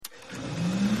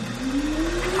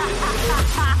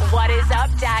up,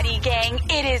 Daddy Gang?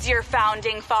 It is your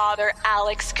founding father,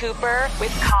 Alex Cooper,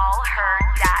 with Call Her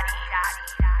Daddy.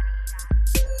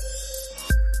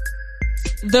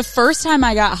 The first time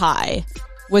I got high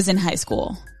was in high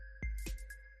school.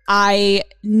 I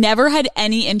never had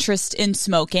any interest in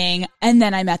smoking, and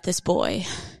then I met this boy.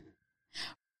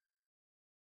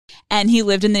 And he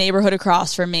lived in the neighborhood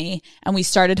across from me, and we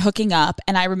started hooking up,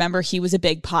 and I remember he was a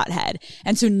big pothead.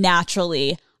 And so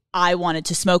naturally, I wanted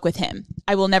to smoke with him.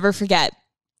 I will never forget.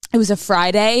 It was a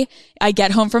Friday. I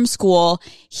get home from school.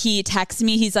 He texts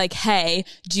me. He's like, hey,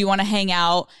 do you want to hang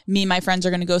out? Me and my friends are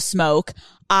going to go smoke.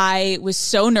 I was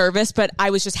so nervous, but I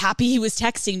was just happy he was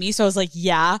texting me. So I was like,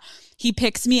 yeah. He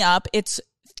picks me up. It's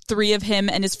 3 of him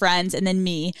and his friends and then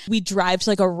me. We drive to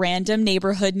like a random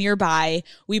neighborhood nearby.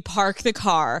 We park the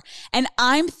car. And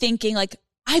I'm thinking like,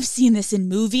 I've seen this in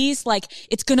movies. Like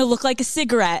it's going to look like a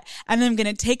cigarette and I'm going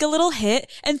to take a little hit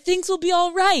and things will be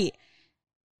all right.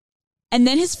 And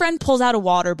then his friend pulls out a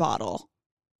water bottle.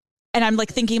 And I'm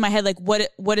like thinking in my head, like,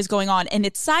 what is going on? And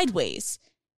it's sideways.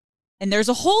 And there's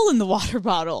a hole in the water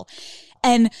bottle.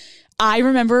 And I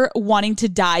remember wanting to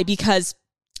die because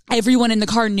everyone in the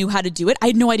car knew how to do it. I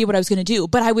had no idea what I was going to do,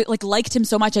 but I liked him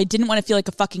so much. I didn't want to feel like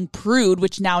a fucking prude,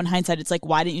 which now in hindsight, it's like,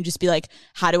 why didn't you just be like,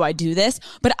 how do I do this?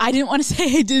 But I didn't want to say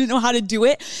I didn't know how to do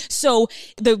it. So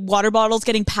the water bottle's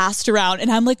getting passed around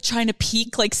and I'm like trying to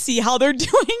peek, like see how they're doing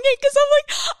it. Cause I'm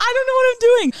like, I don't know what I'm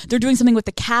doing. They're doing something with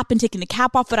the cap and taking the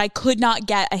cap off, but I could not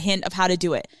get a hint of how to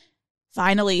do it.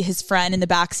 Finally, his friend in the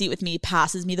backseat with me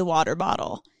passes me the water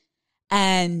bottle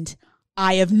and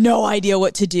I have no idea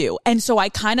what to do. And so I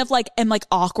kind of like am like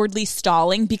awkwardly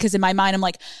stalling because in my mind, I'm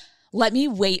like, let me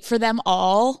wait for them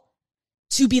all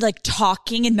to be like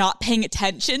talking and not paying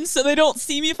attention so they don't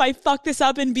see me if I fuck this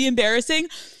up and be embarrassing.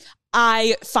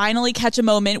 I finally catch a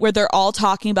moment where they're all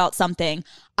talking about something.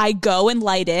 I go and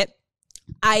light it.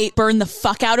 I burn the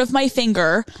fuck out of my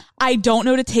finger. I don't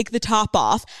know to take the top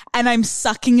off and I'm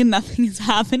sucking and nothing is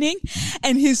happening.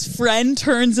 And his friend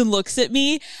turns and looks at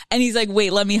me and he's like,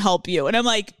 wait, let me help you. And I'm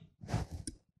like,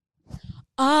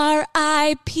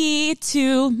 R.I.P.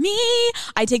 to me.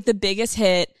 I take the biggest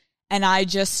hit and I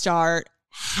just start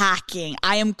hacking.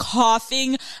 I am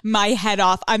coughing my head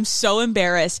off. I'm so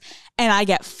embarrassed and I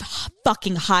get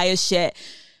fucking high as shit.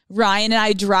 Ryan and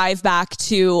I drive back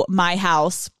to my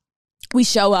house. We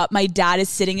show up. My dad is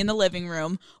sitting in the living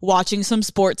room watching some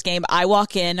sports game. I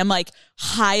walk in. I'm like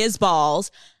high as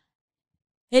balls.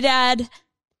 Hey, Dad.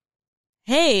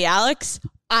 Hey, Alex.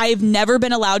 I've never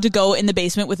been allowed to go in the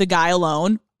basement with a guy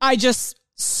alone. I just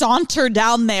saunter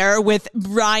down there with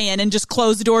Ryan and just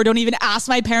close the door. Don't even ask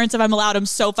my parents if I'm allowed. I'm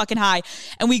so fucking high.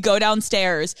 And we go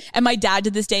downstairs. And my dad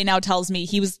to this day now tells me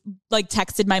he was like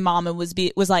texted my mom and was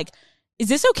like, is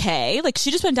this okay? Like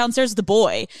she just went downstairs with the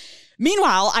boy.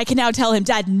 Meanwhile, I can now tell him,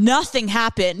 Dad, nothing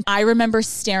happened. I remember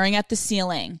staring at the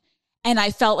ceiling and I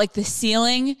felt like the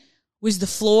ceiling was the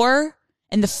floor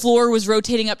and the floor was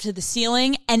rotating up to the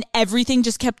ceiling and everything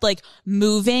just kept like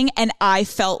moving and I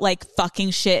felt like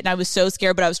fucking shit and I was so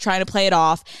scared, but I was trying to play it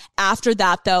off. After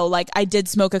that though, like I did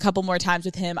smoke a couple more times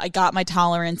with him. I got my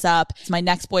tolerance up. My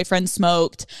next boyfriend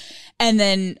smoked. And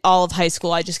then all of high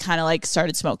school, I just kind of like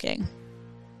started smoking.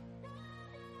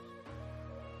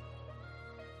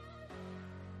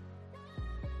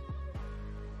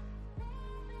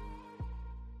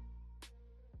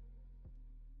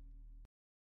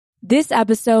 This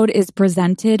episode is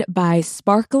presented by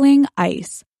Sparkling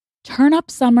Ice. Turn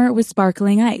up summer with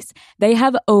Sparkling Ice. They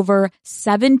have over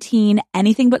 17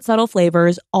 anything but subtle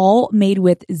flavors, all made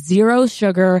with 0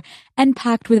 sugar and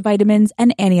packed with vitamins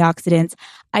and antioxidants.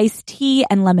 Iced tea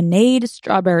and lemonade,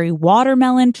 strawberry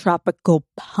watermelon, tropical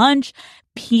punch,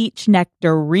 peach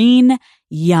nectarine.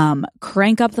 Yum.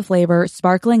 Crank up the flavor.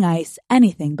 Sparkling Ice,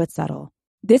 anything but subtle.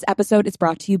 This episode is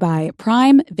brought to you by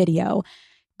Prime Video.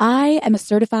 I am a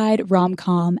certified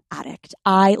rom-com addict.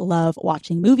 I love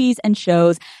watching movies and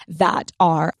shows that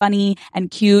are funny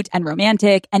and cute and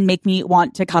romantic and make me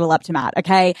want to cuddle up to Matt,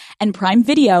 okay? And Prime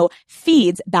Video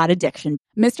feeds that addiction.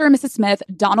 Mr. and Mrs. Smith,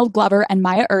 Donald Glover, and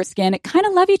Maya Erskine kind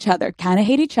of love each other, kind of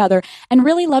hate each other, and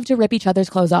really love to rip each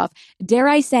other's clothes off. Dare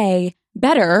I say,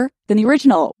 better than the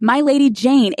original. My Lady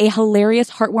Jane, a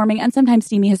hilarious, heartwarming, and sometimes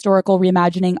steamy historical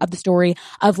reimagining of the story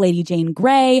of Lady Jane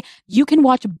Grey. You can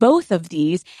watch both of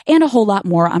these and a whole lot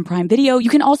more on Prime Video. You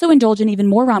can also indulge in even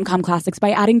more rom-com classics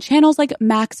by adding channels like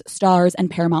Max, Stars,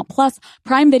 and Paramount Plus.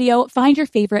 Prime Video, find your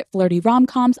favorite flirty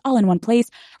rom-coms all in one place.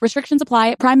 Restrictions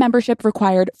apply. Prime membership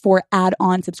required for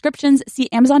add-on subscriptions. See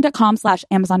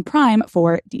Amazon.com/Amazon Prime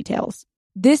for details.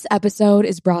 This episode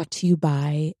is brought to you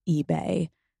by eBay.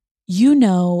 You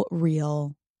know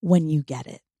real when you get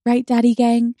it. right, Daddy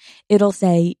Gang? It'll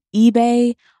say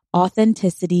eBay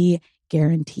Authenticity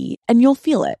Guaranteed, and you'll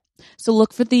feel it. So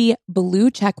look for the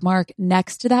blue check mark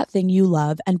next to that thing you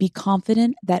love and be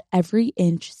confident that every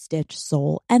inch, stitch,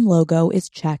 sole, and logo is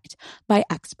checked by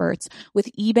experts.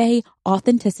 With eBay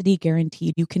Authenticity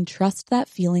Guaranteed, you can trust that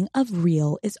feeling of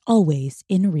real is always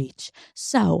in reach.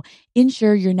 So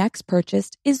ensure your next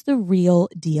purchase is the real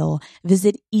deal.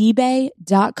 Visit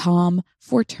ebay.com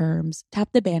for terms. Tap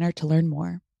the banner to learn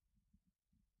more.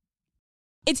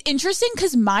 It's interesting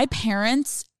because my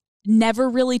parents never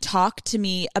really talked to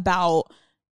me about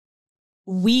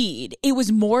weed. It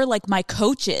was more like my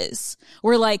coaches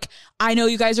were like, I know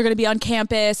you guys are going to be on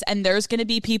campus and there's going to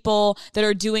be people that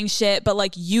are doing shit, but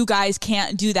like you guys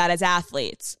can't do that as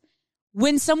athletes.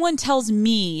 When someone tells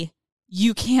me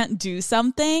you can't do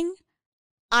something,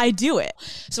 I do it.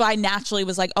 So I naturally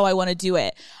was like, oh, I want to do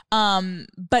it.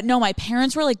 But no, my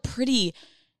parents were like pretty,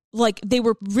 like they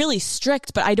were really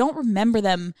strict, but I don't remember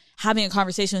them having a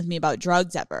conversation with me about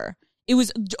drugs ever. It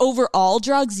was overall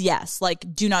drugs. Yes.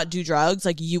 Like do not do drugs.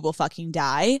 Like you will fucking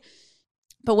die.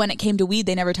 But when it came to weed,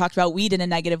 they never talked about weed in a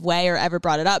negative way or ever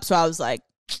brought it up. So I was like,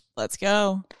 let's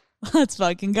go. Let's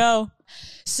fucking go.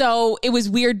 So it was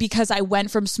weird because I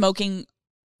went from smoking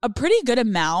a pretty good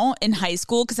amount in high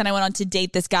school because then I went on to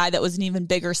date this guy that was an even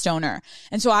bigger stoner.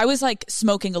 And so I was like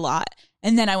smoking a lot.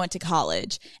 And then I went to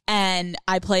college and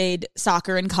I played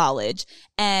soccer in college.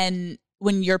 And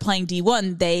when you're playing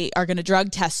D1, they are going to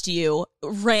drug test you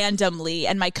randomly.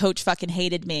 And my coach fucking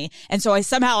hated me. And so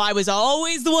I was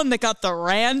always the one that got the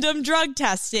random drug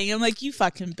testing. I'm like, you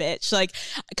fucking bitch. Like,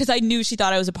 because I knew she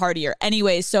thought I was a partier.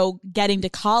 Anyway, so getting to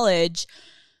college,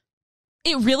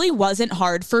 it really wasn't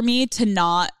hard for me to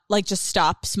not like just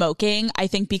stop smoking. I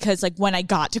think because like when I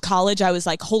got to college, I was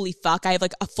like, holy fuck, I have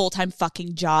like a full-time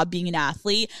fucking job being an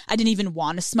athlete. I didn't even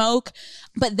want to smoke.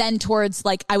 But then towards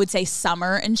like, I would say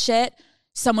summer and shit,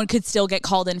 someone could still get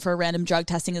called in for a random drug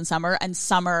testing in summer. And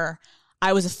summer,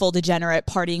 I was a full degenerate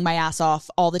partying my ass off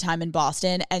all the time in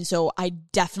Boston. And so I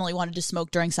definitely wanted to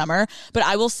smoke during summer. But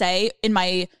I will say in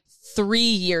my 3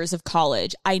 years of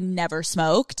college, I never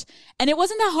smoked. And it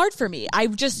wasn't that hard for me. I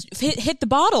just hit the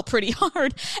bottle pretty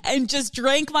hard and just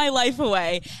drank my life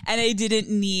away. And I didn't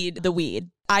need the weed.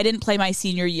 I didn't play my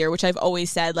senior year, which I've always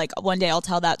said, like, one day I'll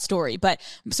tell that story. But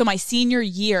so my senior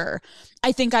year,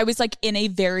 I think I was like in a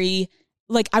very,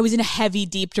 like I was in a heavy,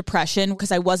 deep depression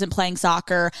because I wasn't playing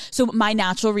soccer. So my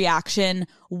natural reaction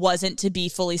wasn't to be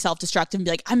fully self-destructive and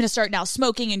be like, I'm going to start now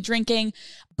smoking and drinking.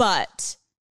 But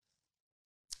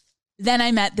then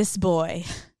I met this boy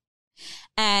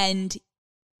and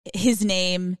his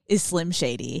name is Slim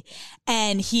Shady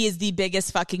and he is the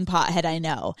biggest fucking pothead I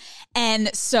know. And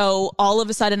so all of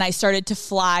a sudden I started to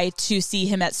fly to see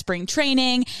him at spring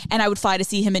training and I would fly to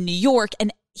see him in New York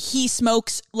and he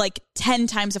smokes like 10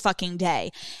 times a fucking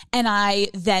day. And I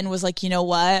then was like, you know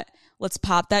what? Let's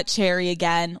pop that cherry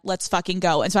again. Let's fucking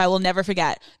go. And so I will never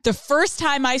forget the first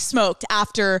time I smoked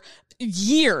after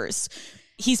years.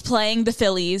 He's playing the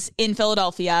Phillies in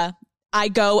Philadelphia. I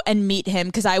go and meet him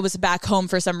because I was back home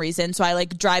for some reason. So I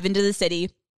like drive into the city.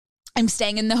 I'm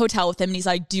staying in the hotel with him and he's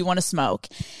like, do you want to smoke?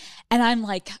 And I'm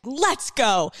like, let's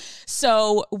go.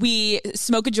 So we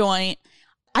smoke a joint.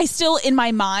 I still in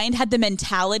my mind had the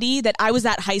mentality that I was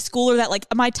that high schooler that like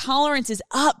my tolerance is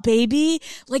up, baby.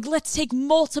 Like, let's take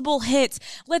multiple hits.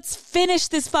 Let's finish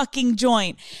this fucking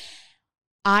joint.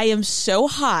 I am so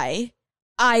high.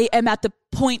 I am at the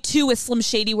point too with Slim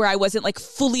Shady where I wasn't like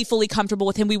fully comfortable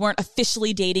with him. We weren't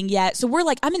officially dating yet. So we're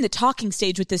like, I'm in the talking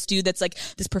stage with this dude that's like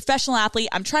this professional athlete.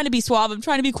 I'm trying to be suave. I'm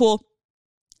trying to be cool.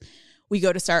 We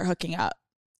go to start hooking up.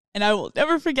 And I will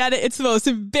never forget it. It's the most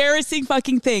embarrassing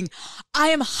fucking thing. I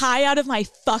am high out of my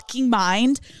fucking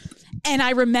mind. And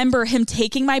I remember him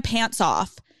taking my pants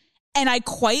off. And I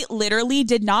quite literally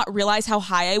did not realize how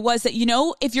high I was. That, you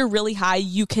know, if you're really high,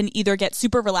 you can either get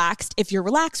super relaxed if you're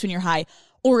relaxed when you're high,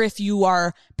 or if you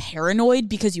are paranoid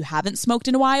because you haven't smoked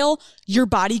in a while, your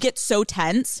body gets so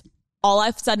tense. All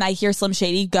of a sudden I hear Slim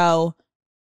Shady go,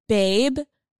 babe,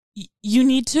 you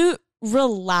need to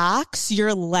relax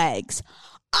your legs.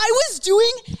 I was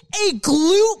doing a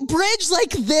glute bridge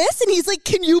like this, and he's like,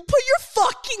 can you put your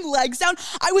fucking legs down?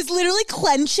 I was literally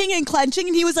clenching,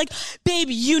 and he was like, babe,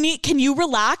 can you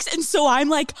relax? And so I'm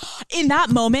like, in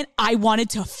that moment, I wanted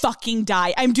to fucking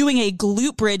die. I'm doing a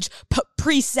glute bridge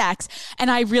pre-sex,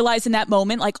 and I realized in that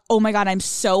moment, like, oh my God, I'm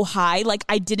so high. Like,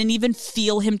 I didn't even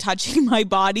feel him touching my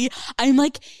body. I'm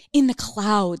like in the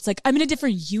clouds. Like, I'm in a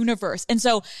different universe. And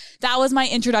so that was my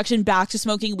introduction back to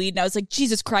smoking weed, and I was like,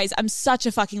 Jesus Christ, I'm such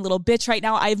a fucking little bitch right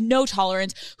now. I have no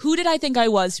tolerance. Who did I think I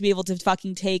was to be able to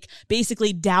fucking take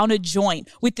basically down a joint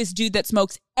with this dude that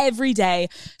smokes every day?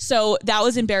 So that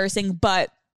was embarrassing,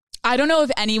 but I don't know if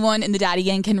anyone in the daddy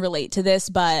gang can relate to this,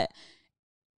 but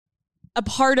a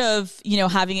part of, you know,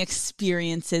 having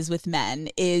experiences with men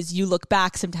is you look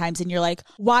back sometimes and you're like,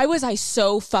 why was I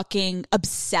so fucking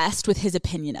obsessed with his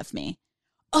opinion of me?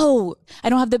 Oh, I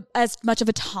don't have as much of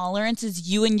a tolerance as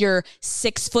you and your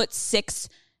 6'6"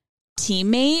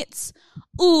 teammates.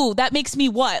 Ooh, that makes me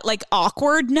what? Like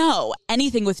awkward? No.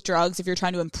 Anything with drugs, if you're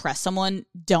trying to impress someone,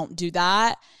 don't do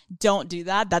that. Don't do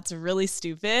that. That's really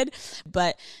stupid.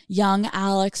 But young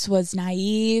Alex was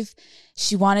naive.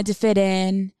 She wanted to fit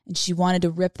in and she wanted to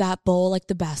rip that bowl like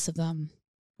the best of them.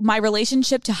 My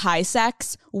relationship to high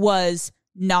sex was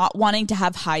not wanting to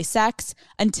have high sex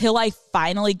until I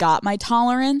finally got my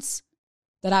tolerance,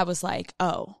 that I was like,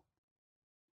 oh,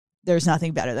 there's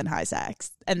nothing better than high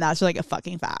sex. And that's like a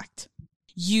fucking fact.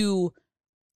 You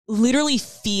literally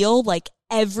feel like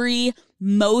every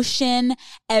motion,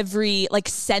 every like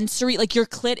sensory, like your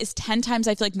clit is 10 times,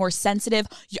 I feel like, more sensitive.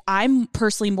 I'm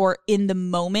personally more in the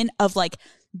moment of like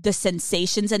the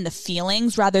sensations and the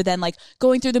feelings rather than like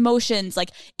going through the motions.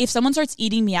 Like if someone starts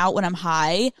eating me out when I'm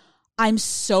high, I'm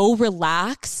so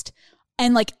relaxed.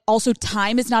 And like also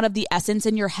time is not of the essence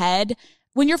in your head.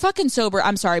 When you're fucking sober,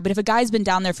 I'm sorry, but if a guy's been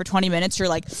down there for 20 minutes, you're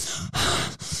like,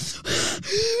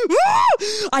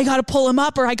 I gotta pull him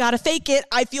up or I gotta fake it.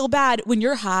 I feel bad. When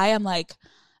you're high, I'm like,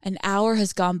 an hour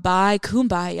has gone by.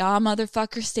 Kumbaya,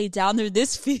 motherfucker, stay down there.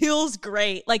 This feels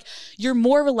great. Like you're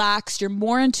more relaxed. You're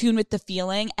more in tune with the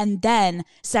feeling. And then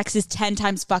sex is 10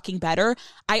 times fucking better.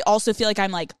 I also feel like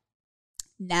I'm like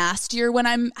nastier when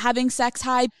I'm having sex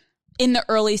high. In the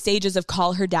early stages of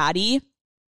Call Her Daddy,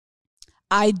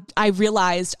 I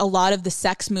realized a lot of the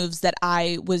sex moves that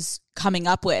I was coming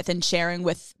up with and sharing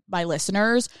with my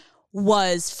listeners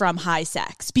was from high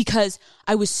sex, because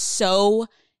I was so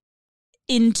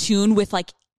in tune with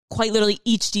like quite literally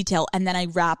each detail. And then I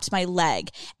wrapped my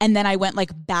leg and then I went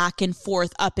like back and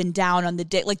forth, up and down on the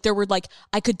dick. Like there were like,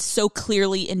 I could so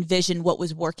clearly envision what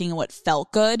was working and what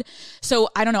felt good. So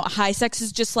I don't know. High sex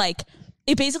is just like,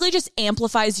 it basically just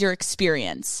amplifies your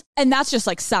experience. And that's just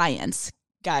like science.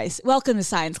 Guys, welcome to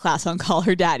science class on Call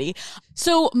Her Daddy.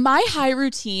 So my high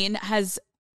routine has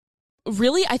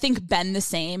really, I think, been the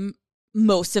same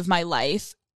most of my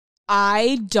life.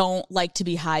 I don't like to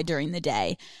be high during the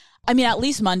day. I mean, at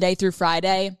least Monday through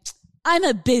Friday, I'm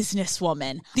a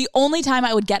businesswoman. The only time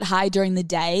I would get high during the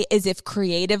day is if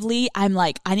creatively I'm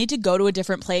like, I need to go to a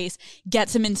different place, get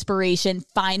some inspiration,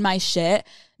 find my shit.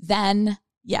 Then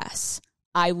yes,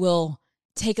 I will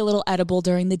take a little edible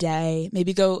during the day,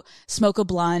 maybe go smoke a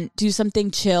blunt, do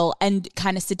something chill, and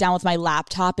kind of sit down with my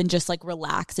laptop and just like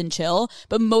relax and chill.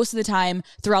 But most of the time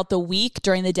throughout the week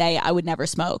during the day, I would never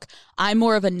smoke. I'm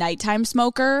more of a nighttime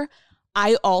smoker.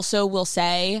 I also will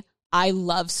say I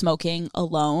love smoking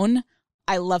alone.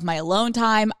 I love my alone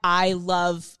time. I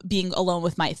love being alone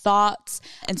with my thoughts.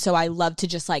 And so I love to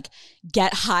just like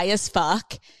get high as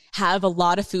fuck, have a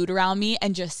lot of food around me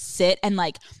and just sit and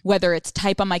like, whether it's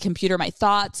type on my computer, my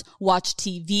thoughts, watch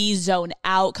TV, zone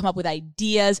out, come up with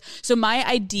ideas. So my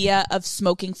idea of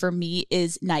smoking for me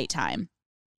is nighttime.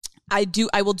 I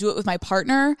will do it with my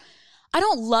partner. I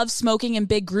don't love smoking in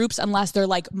big groups unless they're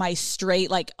like my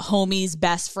straight, like homies,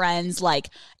 best friends. Like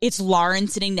it's Lauren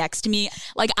sitting next to me.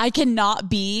 Like I cannot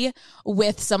be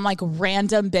with some like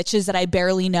random bitches that I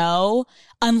barely know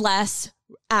unless,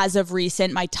 as of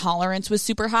recent, my tolerance was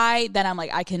super high. Then I'm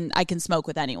like, I can smoke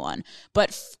with anyone.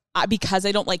 But because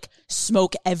I don't like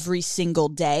smoke every single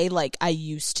day like I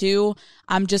used to,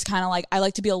 I'm just kind of like, I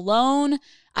like to be alone.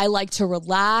 I like to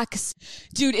relax.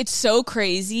 Dude, it's so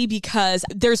crazy because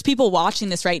there's people watching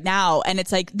this right now and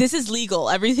it's like, this is legal.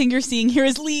 Everything you're seeing here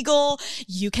is legal.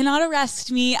 You cannot arrest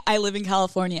me. I live in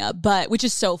California, which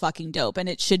is so fucking dope and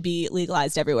it should be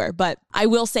legalized everywhere. But I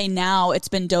will say now it's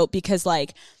been dope because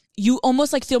like, you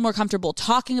almost like feel more comfortable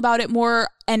talking about it more,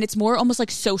 and it's more almost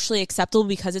like socially acceptable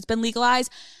because it's been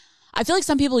legalized. I feel like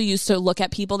some people used to look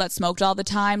at people that smoked all the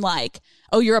time like,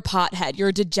 oh, you're a pothead, you're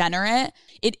a degenerate.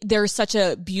 There's such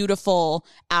a beautiful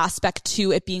aspect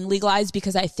to it being legalized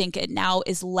because I think it now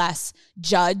is less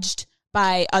judged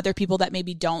by other people that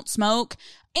maybe don't smoke.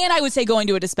 And I would say going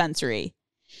to a dispensary.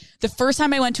 The first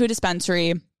time I went to a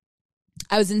dispensary,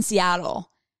 I was in Seattle.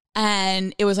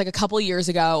 And it was like a couple years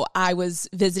ago. I was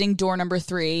visiting door number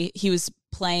 3. He was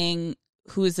playing,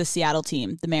 who is the Seattle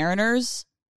team? The Mariners?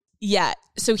 Yeah.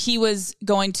 So he was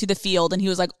going to the field and he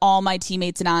was like, all my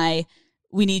teammates and I,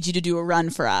 we need you to do a run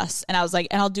for us. And I was like,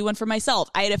 and I'll do one for myself.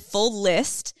 I had a full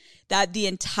list that the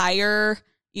entire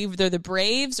either the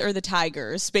Braves or the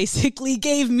Tigers basically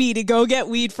gave me to go get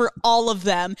weed for all of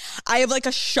them. I have like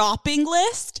a shopping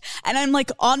list and I'm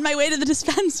like on my way to the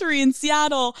dispensary in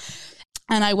Seattle.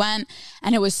 And I went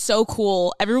and it was so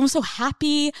cool. Everyone was so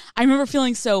happy. I remember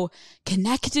feeling so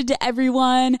connected to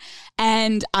everyone.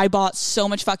 And I bought so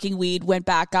much fucking weed, went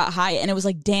back, got high. And it was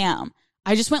like, damn,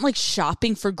 I just went like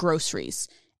shopping for groceries.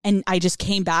 And I just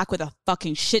came back with a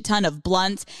fucking shit ton of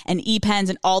blunts and e-pens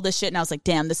and all this shit. And I was like,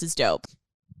 damn, this is dope.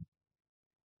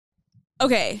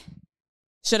 Okay.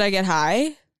 Should I get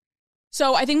high?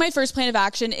 So I think my first plan of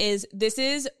action is this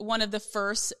is one of the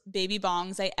first baby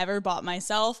bongs I ever bought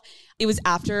myself. It was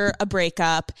after a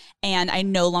breakup and I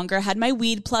no longer had my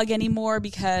weed plug anymore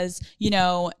because, you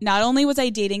know, not only was I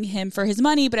dating him for his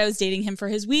money, but I was dating him for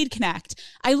his weed connect.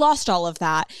 I lost all of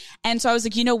that. And so I was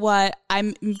like, you know what?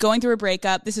 I'm going through a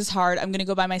breakup. This is hard. I'm going to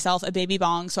go buy myself a baby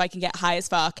bong so I can get high as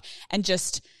fuck and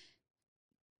just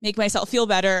make myself feel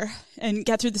better and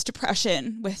get through this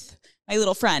depression with my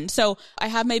little friend. So I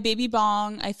have my baby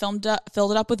bong. I filled it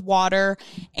up with water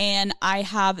and I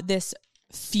have this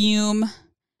fume.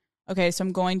 Okay, so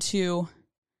I'm going to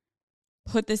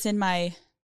put this in my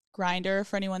grinder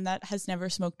for anyone that has never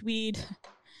smoked weed.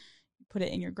 Put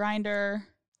it in your grinder.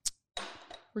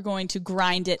 We're going to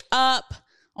grind it up.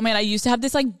 Oh man, I used to have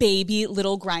this like baby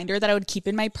little grinder that I would keep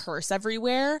in my purse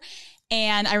everywhere.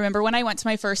 And I remember when I went to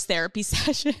my first therapy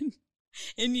session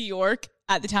in New York,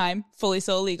 at the time, fully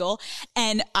so illegal.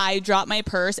 And I dropped my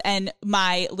purse and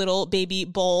my little baby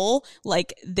bowl,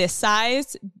 like this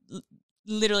size,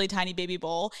 literally tiny baby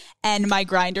bowl, and my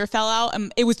grinder fell out.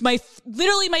 It was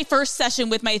literally my first session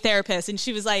with my therapist. And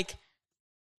she was like,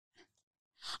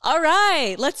 all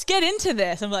right, let's get into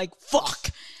this. I'm like,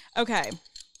 fuck. Okay.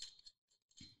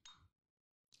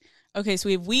 Okay, so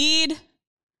we have weed.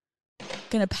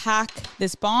 Gonna pack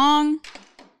this bong.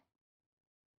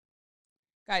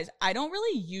 Guys, I don't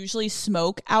really usually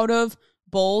smoke out of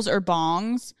bowls or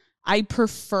bongs. I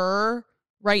prefer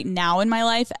right now in my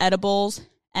life edibles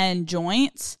and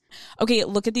joints. Okay,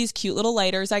 look at these cute little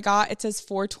lighters I got. It says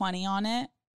 420 on it.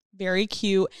 Very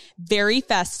cute, very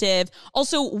festive.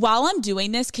 Also, while I'm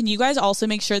doing this, can you guys also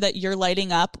make sure that you're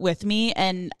lighting up with me?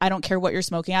 And I don't care what you're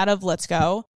smoking out of. Let's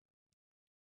go.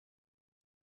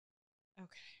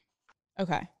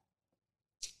 Okay.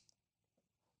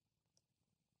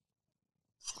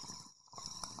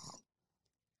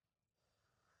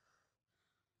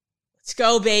 Let's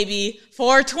go, baby.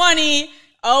 420.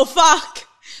 Oh, fuck.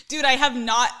 Dude, I have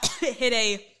not hit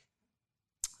a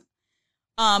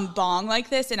bong like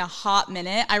this in a hot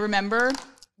minute. I remember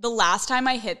the last time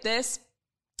I hit this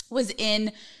was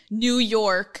in New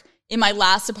York in my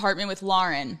last apartment with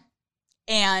Lauren.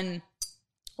 And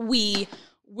we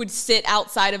would sit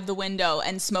outside of the window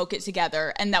and smoke it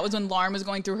together. And that was when Lauren was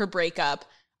going through her breakup.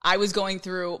 I was going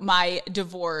through my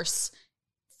divorce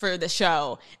for the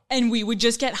show, and we would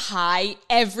just get high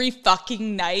every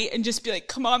fucking night and just be like,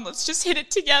 come on, let's just hit it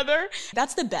together.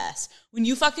 That's the best. When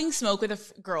you fucking smoke with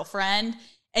a girlfriend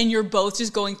and you're both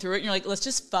just going through it and you're like, let's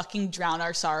just fucking drown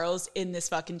our sorrows in this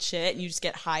fucking shit, and you just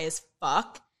get high as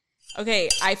fuck. Okay,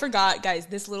 I forgot, guys,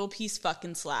 this little piece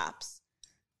fucking slaps.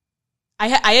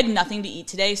 I had nothing to eat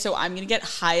today, so I'm going to get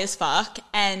high as fuck,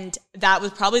 and that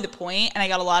was probably the point, and I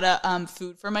got a lot of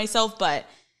food for myself, but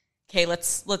okay,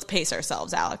 let's pace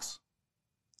ourselves, Alex.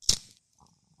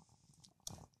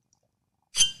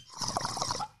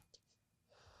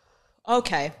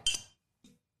 Okay.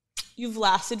 You've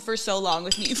lasted for so long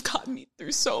with me. You've gotten me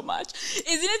through so much.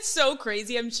 Isn't it so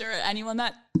crazy? I'm sure anyone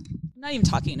that... I'm not even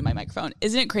talking into my microphone.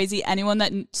 Isn't it crazy? Anyone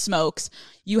that smokes,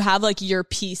 you have like your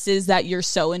pieces that you're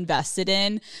so invested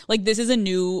in. Like this is a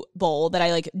new bowl that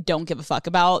I like don't give a fuck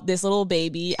about. This little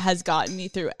baby has gotten me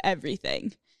through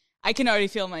everything. I can already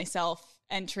feel myself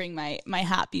entering my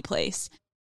happy place.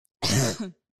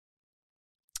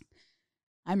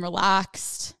 I'm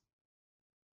relaxed.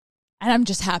 And I'm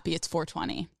just happy it's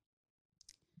 420.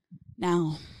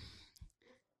 Now,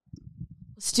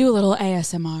 let's do a little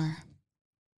ASMR.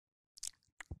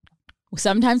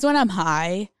 Sometimes when I'm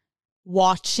high,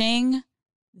 watching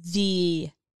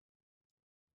it's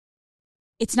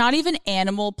not even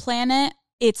Animal Planet.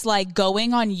 It's like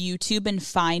going on YouTube and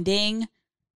finding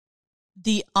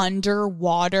the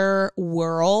underwater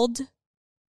world.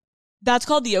 That's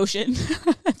called the ocean.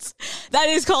 That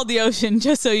is called the ocean,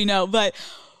 just so you know. But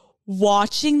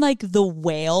watching like the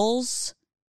whales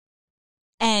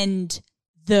and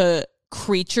the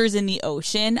creatures in the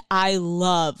ocean, I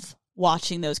love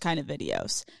watching those kind of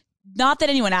videos. Not that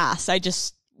anyone asked. I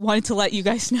just wanted to let you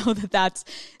guys know that that's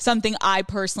something I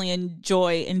personally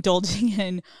enjoy indulging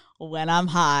in when I'm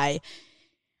high.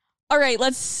 All right,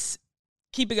 let's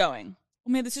keep it going.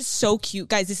 Oh man, this is so cute.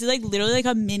 Guys, this is like literally like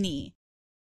a mini.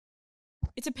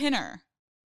 It's a pinner.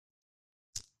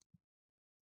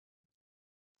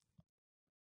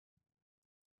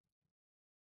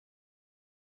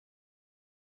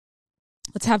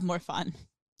 Let's have more fun.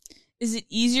 Is it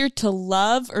easier to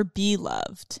love or be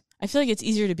loved? I feel like it's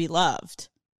easier to be loved,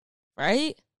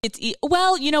 right?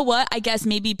 Well, you know what? I guess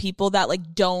maybe people that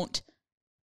like don't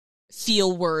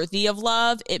feel worthy of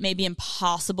love, it may be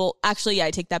impossible. Actually, yeah,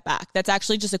 I take that back. That's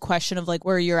actually just a question of like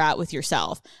where you're at with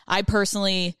yourself. I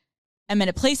personally am in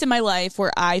a place in my life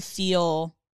where I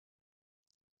feel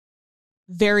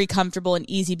very comfortable and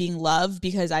easy being loved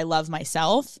because I love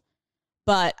myself.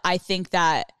 But I think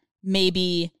that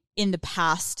maybe in the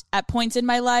past, at points in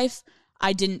my life,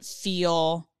 I didn't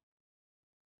feel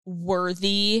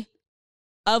worthy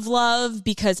of love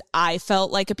because I felt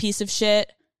like a piece of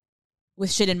shit with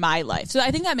shit in my life. So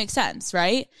I think that makes sense,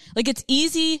 right? Like it's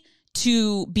easy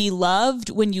to be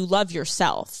loved when you love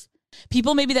yourself.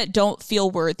 People maybe that don't feel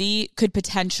worthy could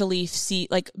potentially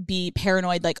be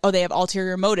paranoid, like, oh, they have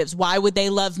ulterior motives. Why would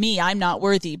they love me? I'm not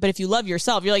worthy. But if you love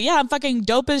yourself, you're like, yeah, I'm fucking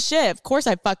dope as shit. Of course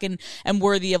I fucking am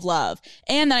worthy of love.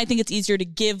 And then I think it's easier to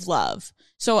give love.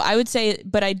 So I would say,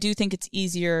 but I do think it's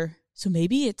easier. So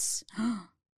maybe it's,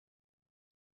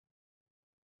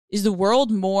 is the world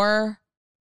more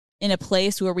in a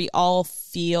place where we all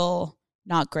feel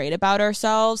not great about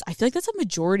ourselves? I feel like that's a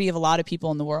majority of a lot of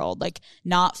people in the world, like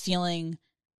not feeling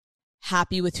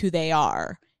happy with who they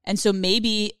are. And so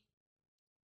maybe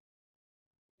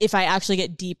if I actually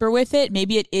get deeper with it,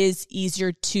 maybe it is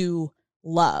easier to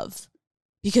love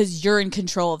because you're in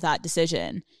control of that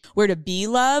decision. Where to be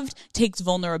loved takes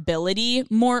vulnerability,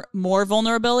 more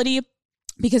vulnerability,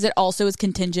 because it also is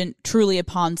contingent truly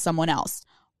upon someone else.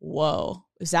 Whoa.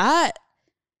 Was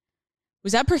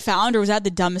that profound or was that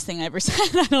the dumbest thing I ever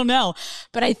said? I don't know.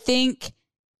 But I think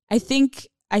I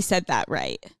said that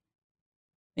right.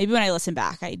 Maybe when I listen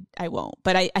back, I won't.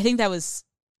 But I think that was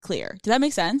clear. Did that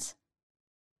make sense?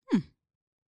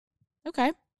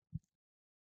 Okay.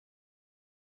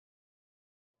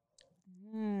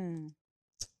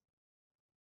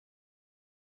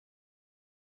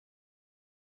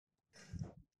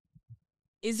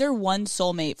 Is there one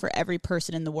soulmate for every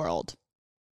person in the world?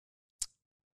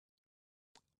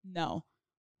 No.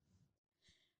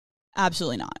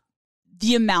 Absolutely not.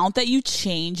 The amount that you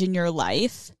change in your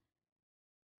life,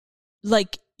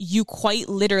 like you quite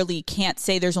literally can't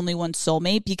say there's only one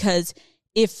soulmate, because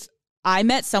if I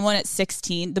met someone at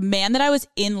 16, the man that I was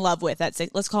in love with at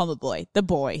 6, let's call him a boy, the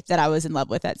boy that I was in love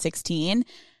with at 16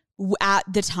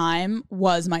 at the time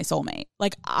was my soulmate.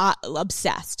 Like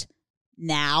obsessed.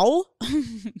 Now,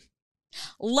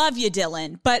 love you,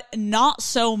 Dylan, but not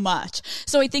so much.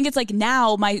 So I think it's like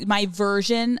now my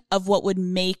version of what would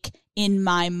make in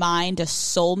my mind a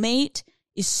soulmate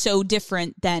is so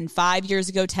different than 5 years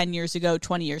ago, 10 years ago,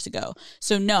 20 years ago.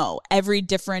 So no, every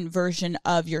different version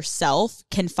of yourself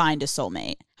can find a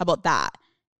soulmate. How about that?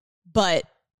 But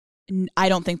I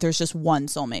don't think there's just one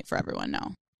soulmate for everyone,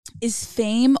 no. Is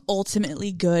fame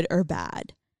ultimately good or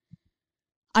bad?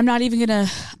 I'm not even going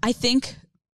to, I think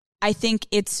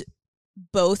it's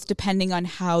both depending on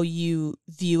how you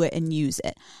view it and use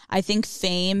it. I think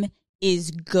fame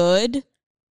is good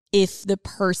if the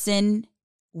person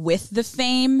with the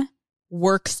fame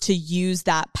works to use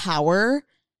that power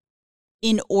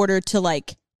in order to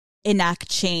like enact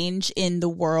change in the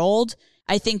world.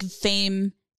 I think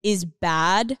fame is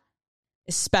bad,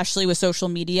 especially with social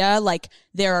media. Like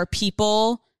there are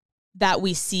people that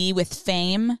we see with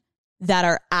fame that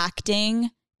are acting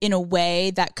in a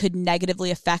way that could negatively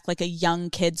affect like a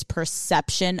young kid's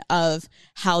perception of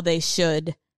how they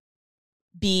should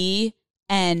be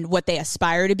and what they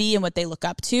aspire to be and what they look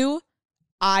up to.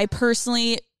 I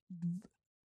personally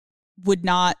would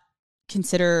not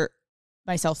consider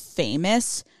myself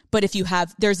famous, but if you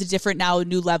have, there's a different now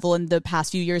new level in the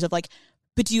past few years of like,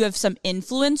 but do you have some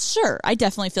influence? Sure. I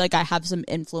definitely feel like I have some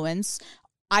influence.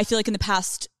 I feel like in the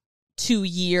past 2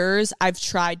 years, I've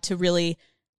tried to really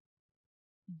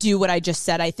do what I just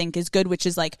said I think is good, which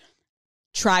is like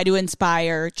try to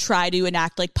inspire, try to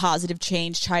enact like positive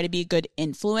change, try to be a good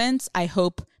influence. I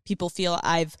hope people feel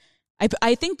I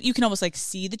think you can almost like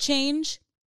see the change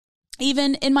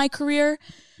even in my career.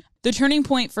 The turning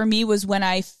point for me was when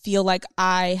I feel like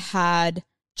I had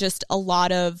just a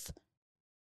lot of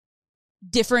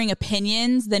differing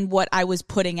opinions than what I was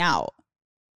putting out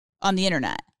on the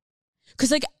internet. Because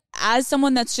like as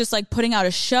someone that's just like putting out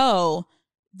a show,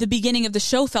 the beginning of the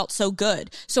show felt so good.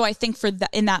 So I think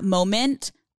in that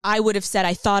moment, I would have said,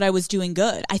 I thought I was doing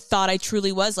good. I thought I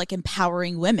truly was like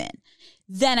empowering women.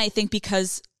 Then I think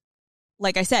because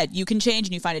like I said, you can change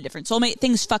and you find a different soulmate.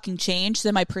 Things fucking changed.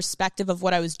 Then my perspective of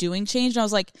what I was doing changed. And I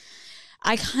was like,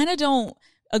 I kind of don't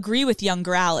agree with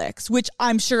younger Alex, which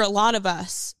I'm sure a lot of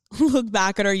us look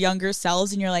back at our younger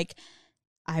selves and you're like,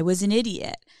 I was an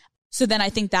idiot. So then I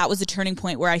think that was a turning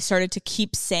point where I started to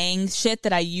keep saying shit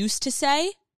that I used to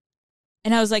say.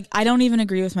 And I was like, I don't even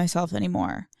agree with myself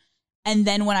anymore. And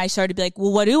then when I started to be like,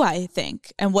 well, what do I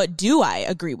think? And what do I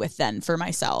agree with then for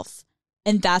myself?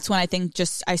 And that's when I think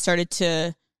just I started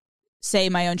to say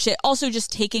my own shit. Also,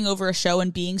 just taking over a show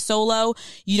and being solo,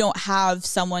 you don't have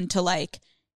someone to like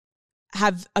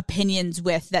have opinions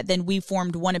with that. Then we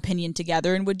formed one opinion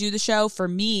together and would do the show. For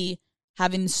me,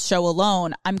 having the show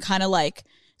alone, I'm kind of like,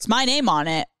 it's my name on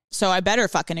it, so I better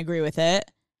fucking agree with it.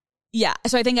 Yeah.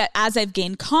 So I think as I've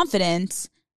gained confidence,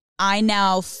 I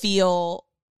now feel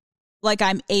like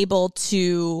I'm able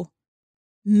to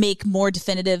make more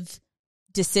definitive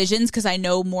decisions because I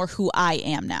know more who I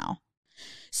am now.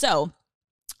 So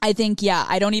I think, yeah,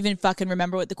 I don't even fucking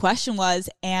remember what the question was,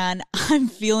 and I'm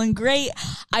feeling great.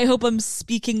 I hope I'm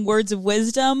speaking words of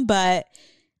wisdom, but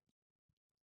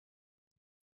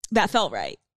that felt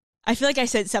right. I feel like I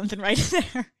said something right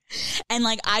there. And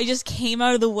like, I just came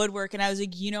out of the woodwork and I was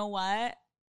like, you know what?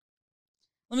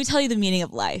 Let me tell you the meaning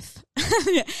of life.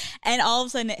 And all of a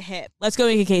sudden it hit. Let's go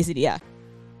make a quesadilla.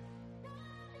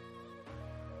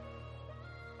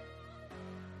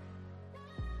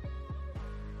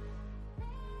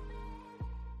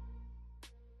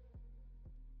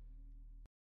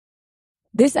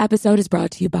 This episode is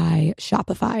brought to you by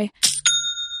Shopify.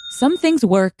 Some things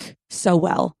work so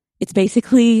well. It's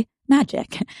basically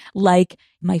magic. Like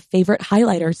my favorite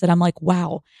highlighters that I'm like,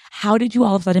 wow, how did you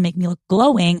all of a sudden make me look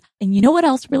glowing? And you know what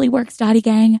else really works, Daddy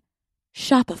Gang?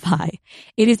 Shopify.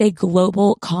 It is a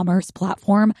global commerce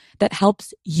platform that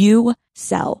helps you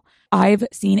sell. I've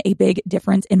seen a big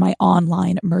difference in my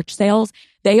online merch sales.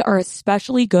 They are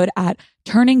especially good at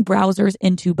turning browsers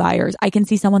into buyers. I can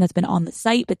see someone that's been on the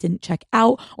site but didn't check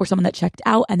out, or someone that checked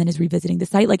out and then is revisiting the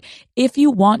site. Like, if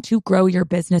you want to grow your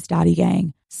business, Daddy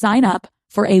Gang, sign up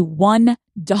for a $1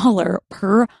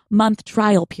 per month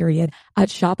trial period at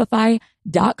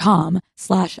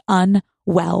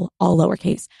shopify.com/unwell, all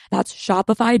lowercase. That's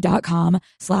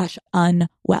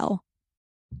shopify.com/unwell.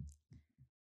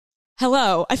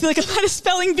 Hello. I feel like I've had a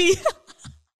spelling bee.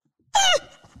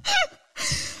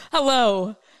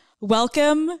 Hello.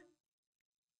 Welcome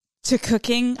to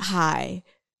Cooking High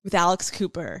with Alex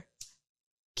Cooper.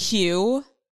 Q-U-E-S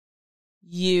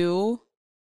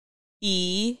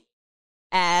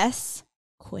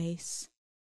Quace.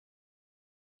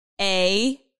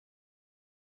 A-D-I-L-L-A.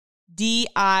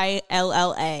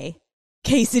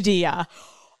 Quesadilla.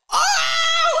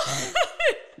 Oh!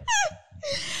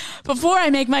 Before I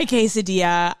make my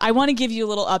quesadilla, I want to give you a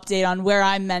little update on where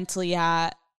I'm mentally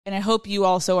at, and I hope you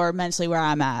also are mentally where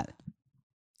I'm at.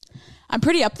 I'm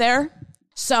pretty up there,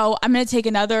 so I'm going to take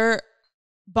another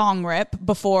bong rip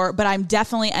but I'm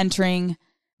definitely entering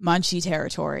munchie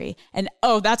territory. And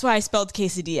that's why I spelled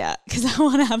quesadilla, because I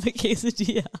want to have a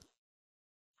quesadilla.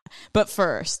 But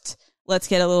first, let's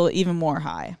get a little even more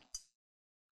high.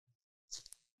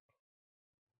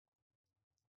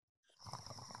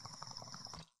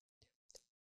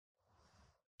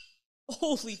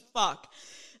 Holy fuck.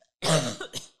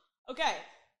 Okay.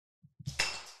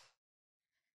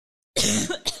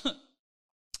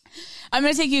 I'm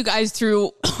going to take you guys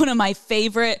through one of my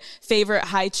favorite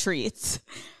high treats,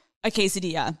 a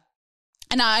quesadilla.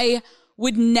 And I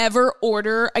would never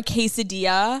order a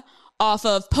quesadilla off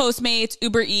of Postmates,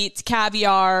 Uber Eats,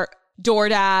 Caviar,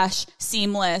 DoorDash,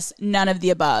 Seamless, none of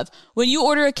the above. When you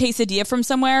order a quesadilla from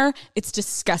somewhere, it's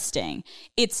disgusting.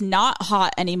 It's not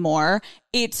hot anymore.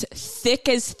 It's thick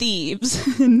as thieves.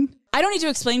 I don't need to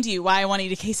explain to you why I want to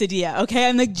eat a quesadilla, okay?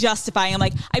 I'm like justifying. I'm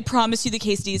like, I promise you the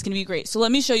quesadilla is going to be great. So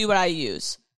let me show you what I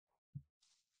use.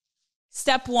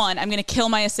 Step one, I'm going to kill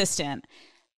my assistant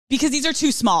because these are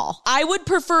too small. I would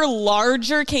prefer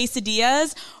larger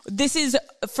quesadillas. This is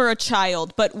for a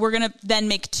child, but we're going to then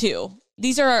make two.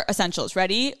 These are our essentials.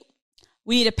 Ready?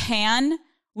 We need a pan.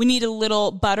 We need a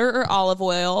little butter or olive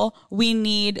oil. We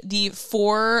need the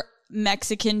 4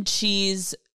 Mexican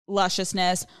cheese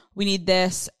lusciousness. We need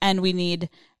this. And we need,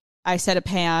 I said a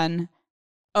pan.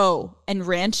 And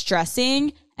ranch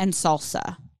dressing and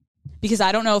salsa. Because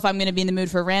I don't know if I'm going to be in the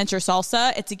mood for ranch or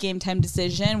salsa. It's a game time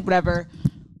decision, whatever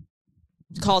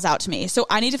calls out to me. So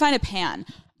I need to find a pan.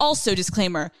 Also,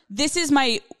 disclaimer, this is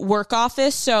my work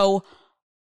office, so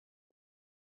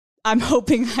I'm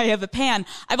hoping I have a pan.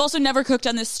 I've also never cooked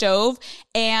on this stove,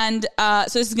 and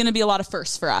so this is going to be a lot of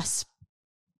firsts for us.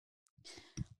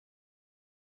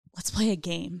 Let's play a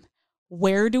game.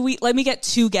 let me get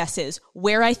 2 guesses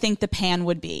where I think the pan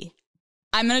would be.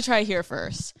 I'm going to try here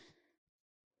first.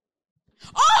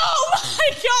 Oh my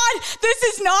God, this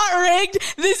is not rigged.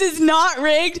 This is not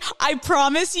rigged. I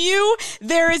promise you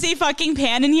there is a fucking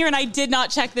pan in here and I did not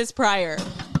check this prior.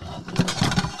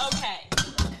 Okay.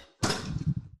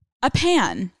 A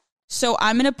pan. So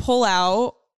I'm going to pull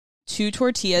out 2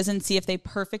 tortillas and see if they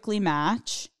perfectly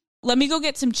match. Let me go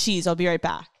get some cheese. I'll be right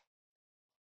back.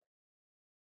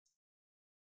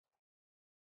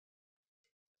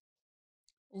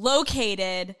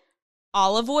 Located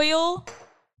olive oil,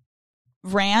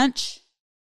 ranch,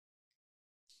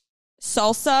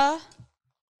 salsa,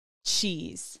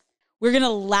 cheese. We're going to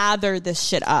lather this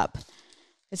shit up.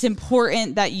 It's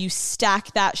important that you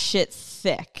stack that shit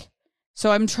thick.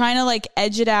 So I'm trying to like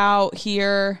edge it out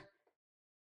here.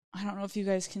 I don't know if you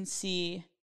guys can see.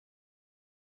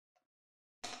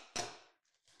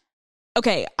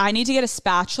 Okay, I need to get a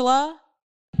spatula.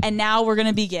 And now we're going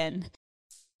to begin.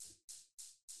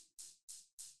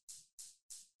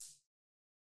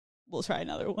 We'll try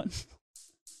another one.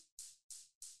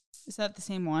 Is that the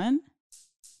same one?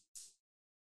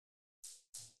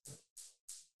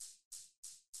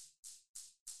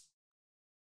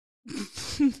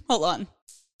 Hold on.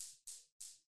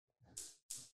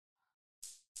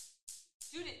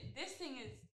 Dude, this thing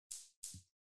is...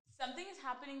 Something is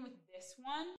happening with this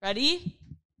one. Ready?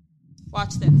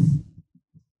 Watch this.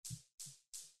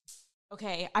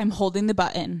 Okay, I'm holding the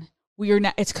button.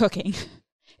 It's cooking.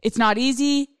 It's not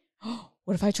easy.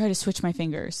 What if I try to switch my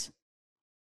fingers?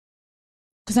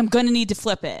 Because I'm going to need to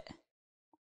flip it.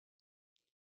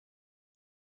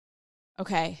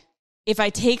 Okay. If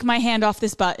I take my hand off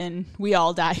this button, we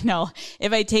all die. No.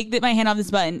 If I take my hand off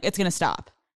this button, it's going to stop.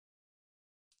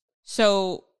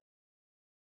 So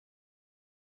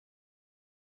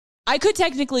I could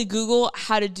technically Google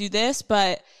how to do this,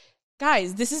 but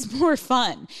guys, this is more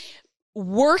fun.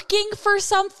 Working for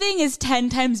something is 10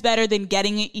 times better than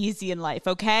getting it easy in life,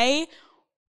 okay?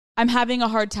 I'm having a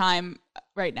hard time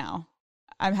right now.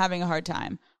 I'm having a hard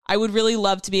time. I would really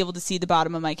love to be able to see the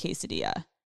bottom of my quesadilla.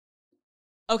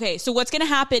 Okay, so what's going to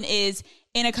happen is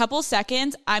in a couple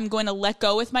seconds, I'm going to let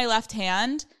go with my left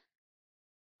hand.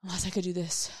 Unless I could do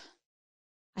this.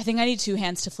 I think I need 2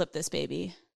 hands to flip this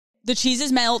baby. The cheese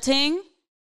is melting.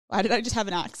 Why did I just have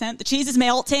an accent? The cheese is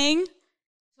melting.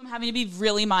 I'm having to be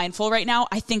really mindful right now.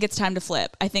 I think it's time to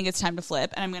flip. And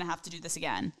I'm going to have to do this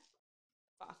again.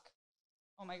 Fuck.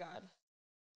 Oh, my God.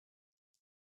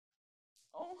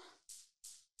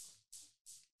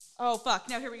 Oh, fuck.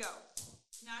 Now, here we go.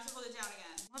 Now I have to hold it down again.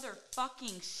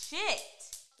 Motherfucking shit.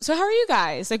 So how are you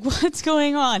guys? Like, what's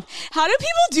going on? How do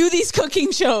people do these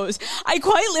cooking shows? I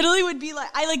quite literally would be like,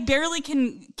 I like barely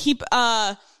can keep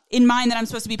in mind that I'm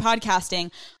supposed to be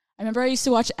podcasting. I remember I used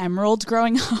to watch Emerald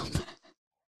growing up.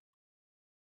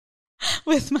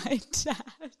 With my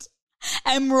dad.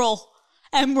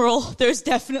 Emerald. There's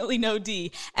definitely no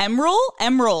D.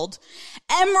 Emerald.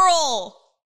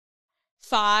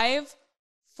 5,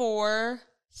 4,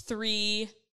 3,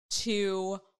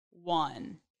 2,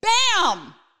 1.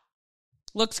 Bam!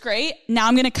 Looks great. Now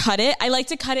I'm going to cut it. I like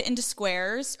to cut it into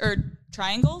squares or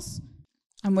triangles.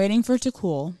 I'm waiting for it to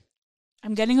cool.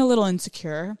 I'm getting a little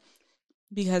insecure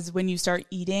because when you start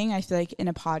eating, I feel like in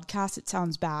a podcast, it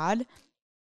sounds bad.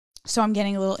 So I'm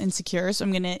getting a little insecure. So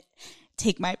I'm going to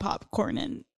take my popcorn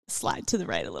and slide to the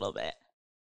right a little bit.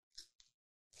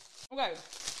 Okay.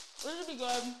 This will be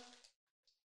good.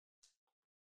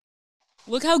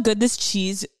 Look how good this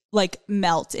cheese, like,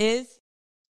 melt is.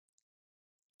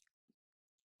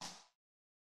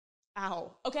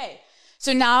 Ow. Okay.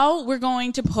 So now we're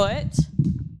going to put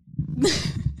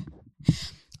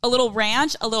a little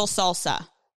ranch, a little salsa.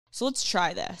 So let's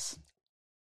try this.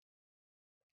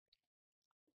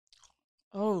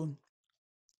 Oh,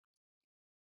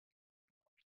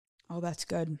 that's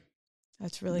good.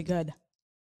 That's really good.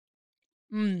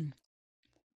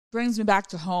 Brings me back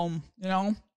to home, you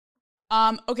know?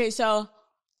 Okay, so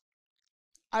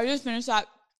I just finished that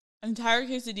entire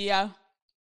quesadilla,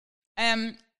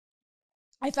 and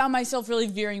I found myself really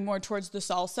veering more towards the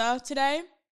salsa today.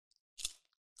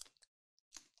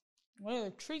 What are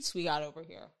the treats we got over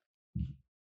here?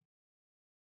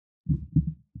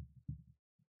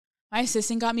 My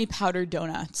assistant got me powdered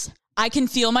donuts. I can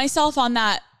feel myself on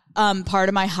that part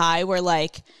of my high where,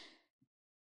 like,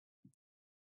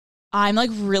 I'm, like,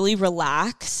 really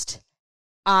relaxed.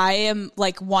 I am,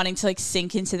 like, wanting to, like,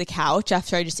 sink into the couch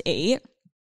after I just ate.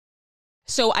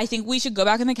 So I think we should go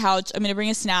back on the couch. I'm going to bring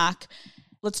a snack.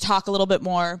 Let's talk a little bit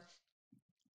more.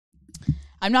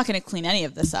 I'm not going to clean any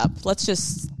of this up. Let's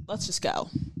just go.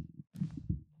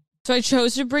 So I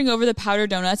chose to bring over the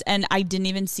powdered donuts, and I didn't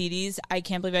even see these. I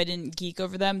can't believe I didn't geek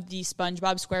over them. The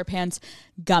SpongeBob SquarePants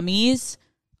gummies.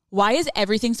 Why is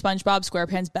everything SpongeBob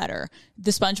SquarePants better?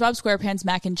 The SpongeBob SquarePants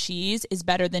mac and cheese is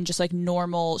better than just like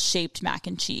normal shaped mac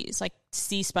and cheese. Like,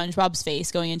 see SpongeBob's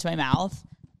face going into my mouth.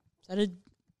 Is that a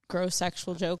gross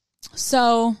sexual joke?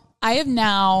 So I have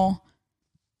now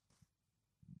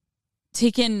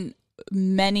taken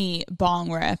many bong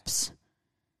rips,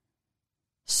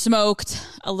 smoked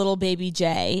a little baby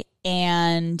J,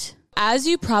 and as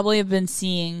you probably have been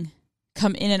seeing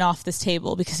come in and off this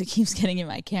table because it keeps getting in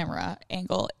my camera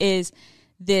angle, is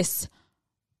this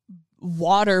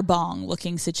water bong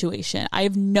looking situation. I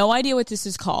have no idea what this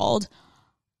is called.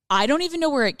 I don't even know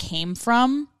where it came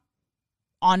from,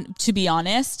 to be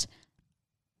honest.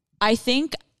 I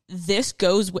think this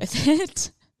goes with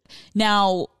it.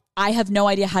 Now, I have no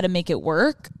idea how to make it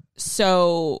work,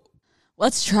 so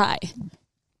let's try.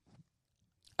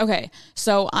 Okay,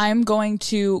 so I'm going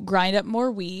to grind up more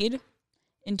weed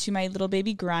into my little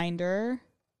baby grinder.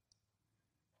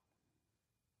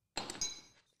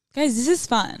 Guys, this is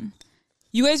fun.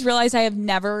 You guys realize I have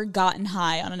never gotten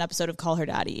high on an episode of Call Her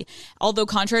Daddy. Although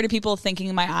contrary to people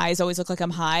thinking my eyes always look like I'm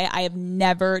high, I have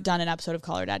never done an episode of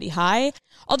Call Her Daddy high.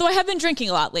 Although I have been drinking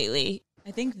a lot lately.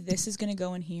 I think this is going to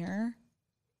go in here.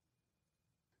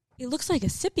 It looks like a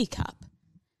sippy cup.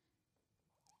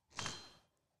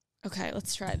 Okay,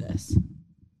 let's try this.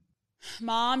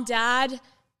 Mom, Dad,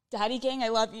 Daddy gang, I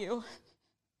love you.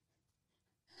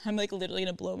 I'm like literally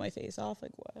going to blow my face off.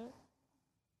 Like, what?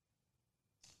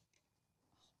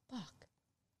 Fuck.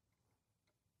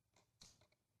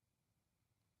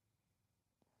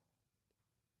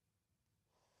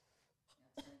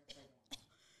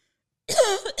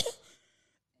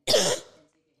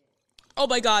 Oh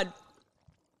my God.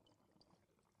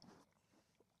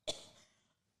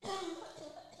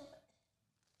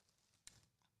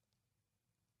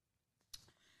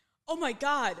 Oh my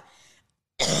God.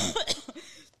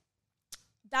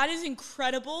 That is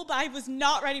incredible, but I was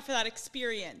not ready for that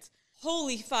experience.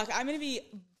 Holy fuck, I'm going to be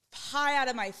high out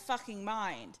of my fucking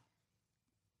mind.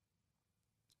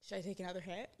 Should I take another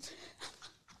hit?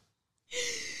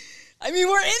 I mean,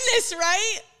 we're in this,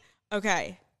 right?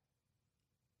 Okay.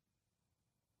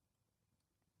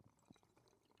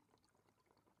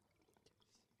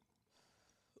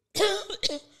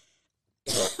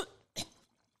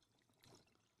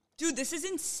 Dude, this is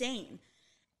insane.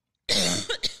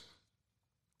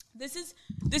 This is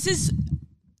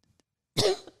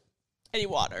I need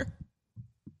water.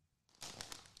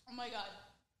 Oh my God.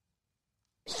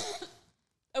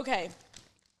 Okay.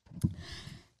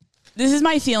 This is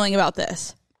my feeling about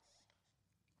this.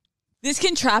 This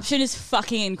contraption is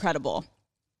fucking incredible.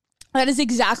 That is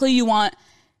exactly, you want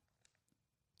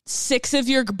 6 of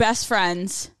your best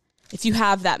friends, if you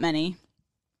have that many.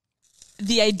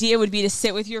 The idea would be to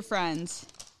sit with your friends,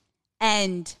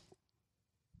 and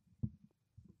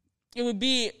it would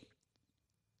be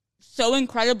so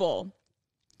incredible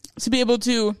to be able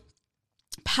to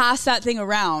pass that thing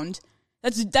around.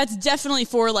 That's definitely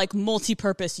for like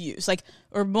multi-purpose use, like,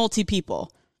 or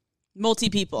multi-people.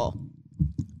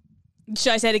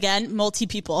 Should I say it again?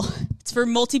 Multi-people. It's for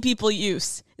multi-people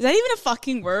use. Is that even a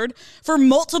fucking word? For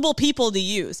multiple people to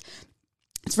use.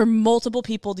 It's for multiple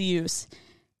people to use.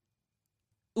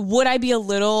 Would I be a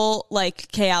little like,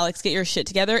 okay, Alex, get your shit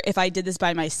together if I did this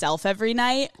by myself every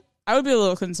night? I would be a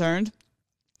little concerned.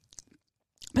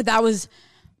 But that's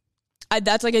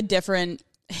like a different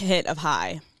hit of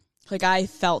high. Like, I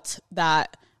felt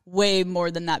that way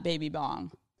more than that baby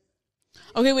bong.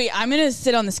 Okay, wait, I'm going to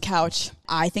sit on this couch.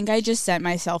 I think I just sent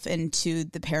myself into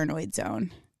the paranoid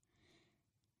zone.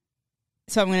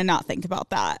 So I'm going to not think about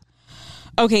that.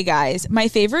 Okay, guys, my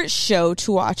favorite show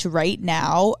to watch right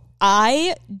now,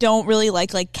 I don't really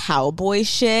like cowboy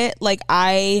shit. Like,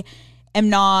 I am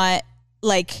not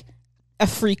like a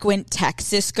frequent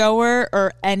Texas goer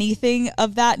or anything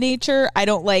of that nature. I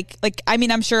don't like, I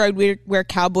mean, I'm sure I'd wear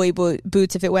cowboy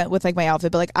boots if it went with like my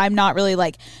outfit, but like, I'm not really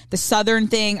like the Southern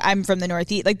thing. I'm from the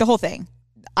Northeast, like the whole thing.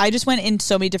 I just went in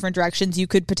so many different directions. You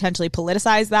could potentially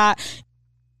politicize that.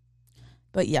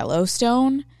 But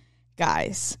Yellowstone,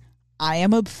 guys, I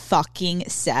am a fucking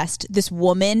obsessed. This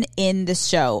woman in this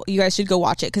show, you guys should go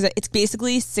watch it because it's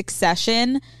basically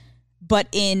Succession, but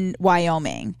in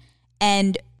Wyoming.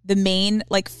 And the main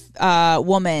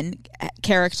woman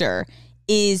character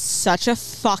is such a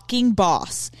fucking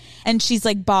boss. And she's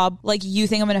like, Bob, like, you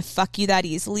think I'm going to fuck you that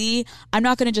easily? I'm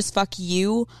not going to just fuck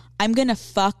you. I'm going to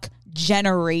fuck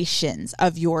generations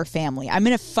of your family. I'm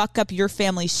going to fuck up your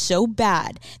family so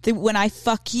bad that when I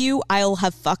fuck you, I'll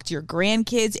have fucked your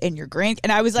grandkids and your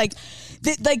and I was like,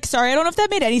 sorry, I don't know if that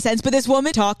made any sense, but this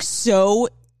woman talks so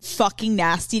fucking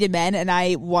nasty to men and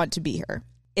I want to be her.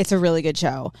 It's a really good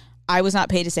show. I was not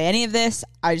paid to say any of this.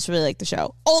 I just really like the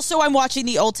show. Also, I'm watching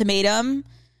The Ultimatum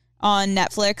on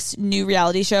Netflix, new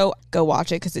reality show. Go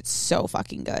watch it because it's so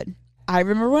fucking good. I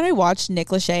remember when I watched Nick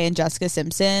Lachey and Jessica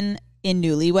Simpson in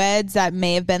Newlyweds, that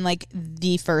may have been like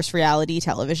the first reality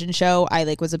television show I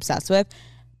like was obsessed with.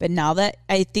 But now that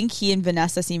I think he and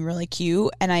Vanessa seem really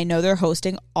cute, and I know they're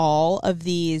hosting all of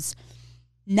these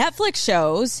Netflix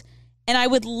shows, and I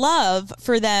would love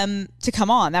for them to come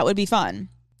on. That would be fun.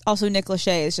 Also, Nick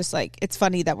Lachey is just like, it's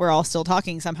funny that we're all still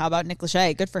talking somehow about Nick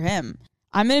Lachey. Good for him.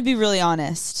 I'm going to be really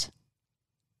honest.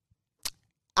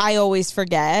 I always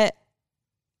forget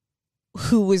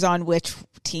who was on which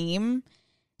team.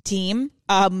 Nick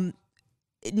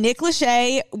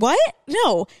Lachey, what?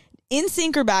 No.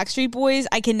 NSYNC or Backstreet Boys,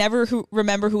 I can never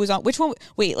remember who was on. Which one?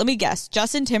 Wait, let me guess.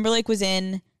 Justin Timberlake was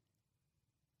in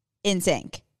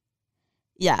NSYNC.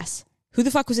 Yes. Who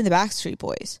the fuck was in the Backstreet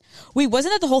Boys? Wait,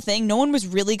 wasn't that the whole thing? No one was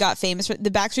really got famous for the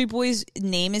Backstreet Boys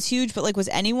name is huge, but like was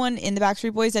anyone in the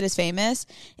Backstreet Boys that is famous?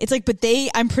 It's like, but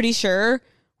I'm pretty sure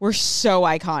were so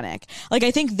iconic. Like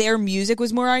I think their music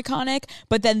was more iconic,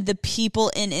 but then the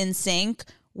people in NSYNC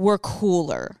were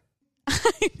cooler.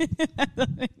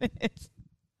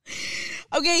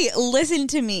 Okay, listen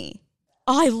to me.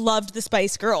 Oh, I loved the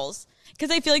Spice Girls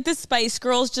because I feel like the Spice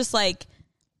Girls just like,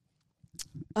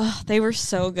 oh, they were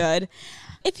so good.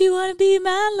 If you want to be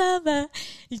my lover,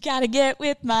 you got to get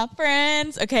with my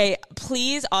friends. Okay,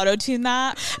 please auto-tune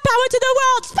that. Power to the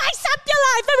world. Spice up your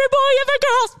life. Every boy, every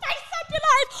girl. Spice up your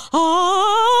life.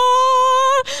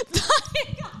 Oh.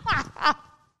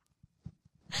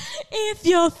 If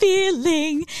you're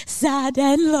feeling sad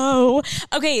and low.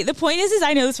 Okay, the point is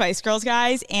I know the Spice Girls,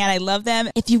 guys, and I love them.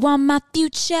 If you want my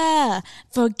future,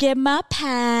 forget my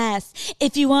past.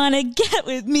 If you want to get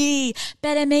with me,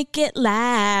 better make it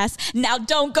last. Now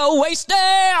don't go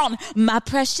wasting my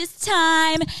precious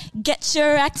time. Get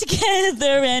your act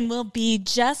together and we'll be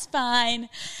just fine.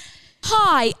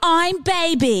 Hi, I'm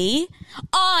Baby.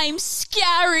 I'm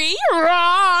Scary.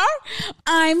 Rawr.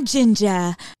 I'm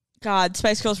Ginger. God,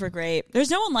 Spice Girls were great.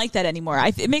 There's no one like that anymore.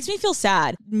 It makes me feel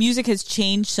sad. Music has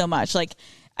changed so much. Like,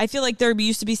 I feel like there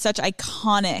used to be such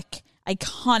iconic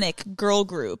girl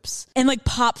groups and like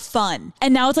pop fun.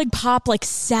 And now it's like pop, like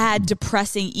sad,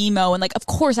 depressing emo. And like, of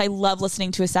course, I love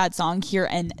listening to a sad song here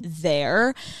and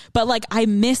there. But like, I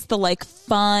miss the like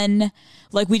fun,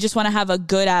 like we just want to have a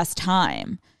good ass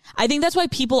time. I think that's why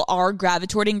people are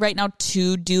gravitating right now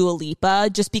to Dua Lipa,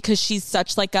 just because she's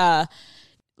such like a,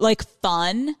 like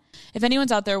fun. If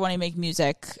anyone's out there wanting to make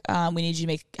music, we need you to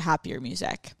make happier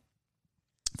music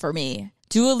for me.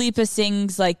 Dua Lipa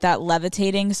sings like that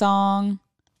levitating song.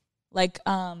 Like,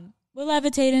 we're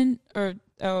levitating or,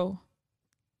 oh.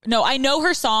 No, I know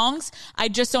her songs. I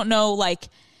just don't know like,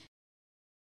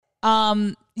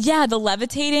 yeah, the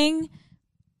levitating.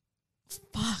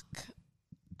 Fuck.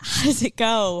 How does it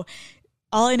go?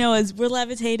 All I know is we're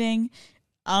levitating.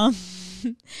 No.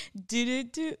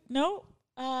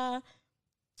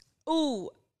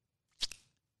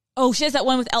 Oh, she has that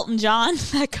one with Elton John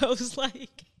that goes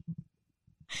like,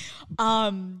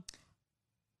 I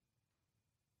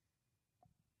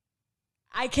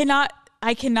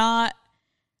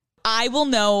will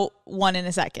know one in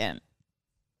a second.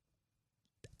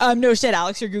 No shit,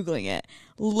 Alex, you're Googling it.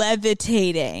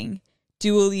 Levitating,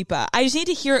 Dua Lipa. I just need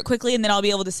to hear it quickly and then I'll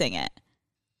be able to sing it.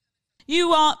 You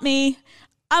want me,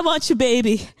 I want you,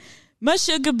 baby. My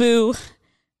sugar boo.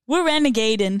 We're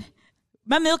renegading.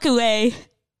 My Milky Way.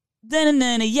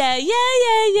 Da-na-na-na. Yeah, yeah,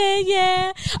 yeah, yeah,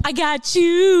 yeah. I got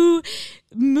you.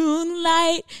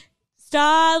 Moonlight,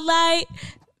 starlight,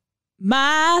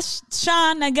 my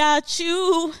shine. I got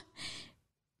you.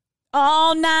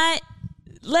 All night.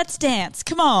 Let's dance.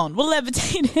 Come on. We're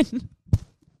levitating.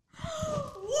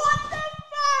 What the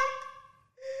fuck?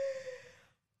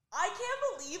 I can't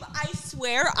believe, I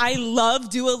swear, I love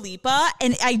Dua Lipa,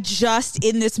 and I just,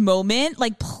 in this moment,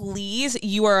 like, please,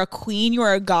 you are a queen, you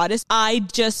are a goddess. I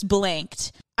just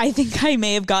blanked. I think I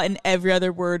may have gotten every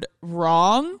other word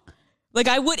wrong. Like,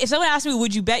 I would, if someone asked me,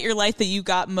 would you bet your life that you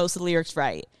got most of the lyrics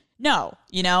right? No,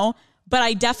 you know? But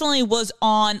I definitely was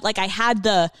on, like, I had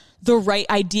the right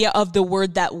idea of the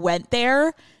word that went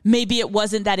there. Maybe it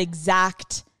wasn't that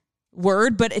exact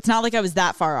word, but it's not like I was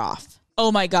that far off.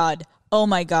 Oh my God. Oh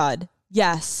my God.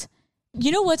 Yes.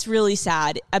 You know what's really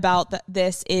sad about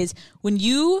this is when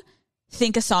you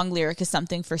think a song lyric is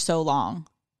something for so long,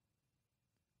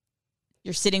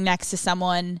 You're sitting next to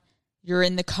someone, you're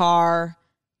in the car,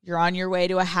 you're on your way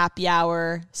to a happy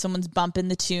hour, someone's bumping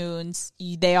the tunes,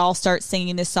 they all start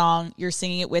singing this song, you're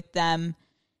singing it with them,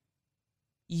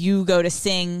 you go to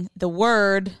sing the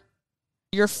word,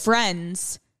 your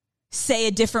friends say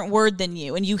a different word than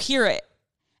you, and you hear it.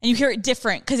 And you hear it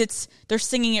different because they're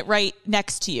singing it right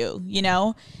next to you, you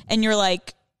know? And you're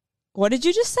like, what did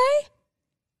you just say?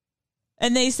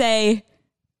 And they say,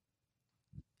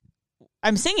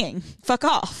 I'm singing. Fuck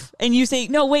off. And you say,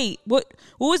 no, wait, what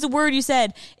was the word you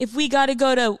said? If we got to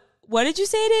go to, what did you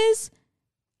say it is?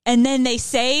 And then they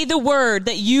say the word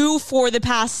that you, for the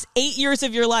past 8 years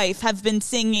of your life, have been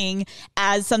singing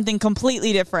as something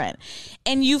completely different.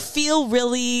 And you feel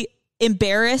really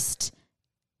embarrassed.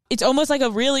 It's almost like a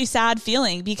really sad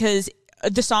feeling because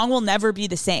the song will never be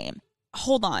the same.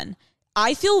 Hold on.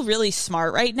 I feel really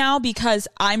smart right now because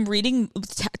I'm reading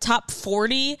top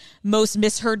 40 most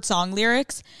misheard song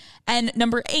lyrics. And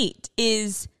number 8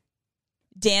 is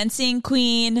Dancing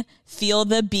Queen, Feel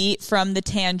the Beat from the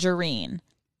Tangerine.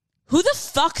 Who the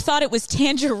fuck thought it was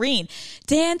Tangerine?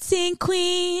 Dancing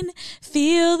Queen,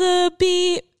 feel the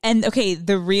beat. And okay,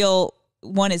 the real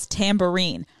one is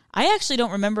Tambourine. I actually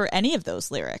don't remember any of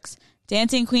those lyrics.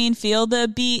 Dancing Queen, feel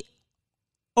the beat.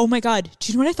 Oh my God.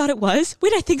 Do you know what I thought it was?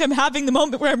 Wait, I think I'm having the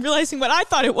moment where I'm realizing what I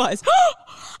thought it was.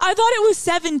 I thought it was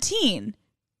 17.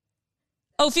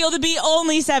 Oh, feel the beat,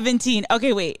 only 17.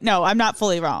 Okay, wait. No, I'm not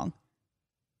fully wrong.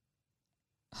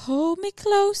 Hold me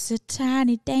closer,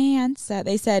 tiny dancer.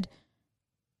 They said,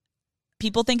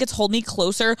 people think it's Hold Me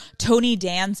Closer, Tony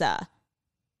Danza.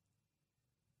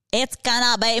 It's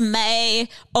gonna be me.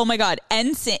 Oh my God.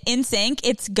 NSYNC,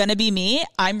 it's gonna be me.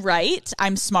 I'm right.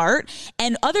 I'm smart.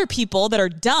 And other people that are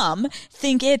dumb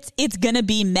think it's gonna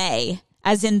be May,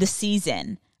 as in the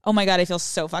season. Oh my God. I feel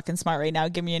so fucking smart right now.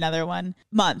 Give me another one.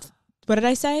 Month. What did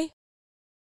I say?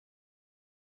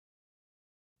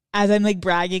 As I'm like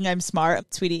bragging, I'm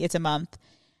smart. Sweetie, it's a month.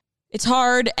 It's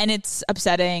hard and it's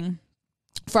upsetting,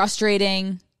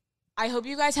 frustrating. I hope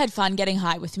you guys had fun getting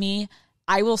high with me.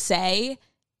 I will say,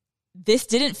 this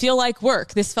didn't feel like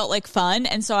work. This felt like fun.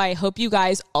 And so I hope you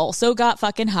guys also got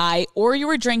fucking high, or you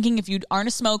were drinking if you aren't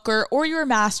a smoker, or you were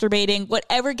masturbating,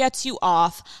 whatever gets you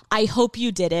off. I hope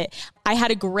you did it. I had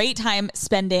a great time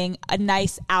spending a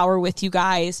nice hour with you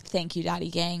guys. Thank you, Daddy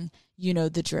Gang. You know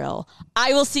the drill.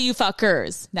 I will see you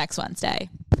fuckers next Wednesday.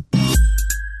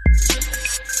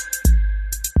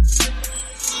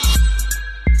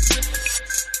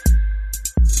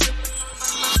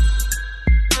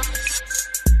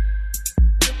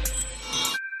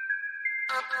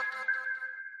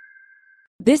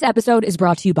 This episode is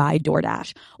brought to you by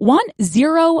DoorDash. Want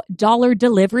 $0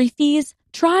 delivery fees?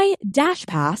 Try Dash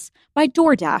Pass by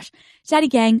DoorDash. Daddy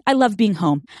Gang, I love being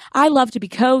home. I love to be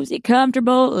cozy,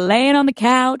 comfortable, laying on the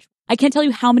couch. I can't tell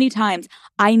you how many times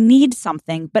I need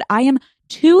something, but I am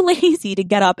too lazy to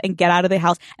get up and get out of the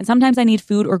house. And sometimes I need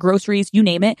food or groceries, you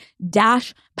name it.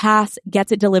 Dash Pass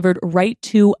gets it delivered right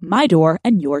to my door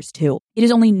and yours too. It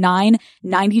is only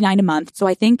 $9.99 a month, so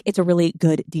I think it's a really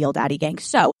good deal, Daddy Gang.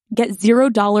 So get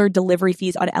 $0 delivery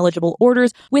fees on eligible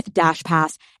orders with Dash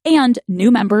Pass, and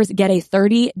new members get a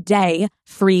 30-day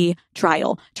free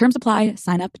trial. Terms apply.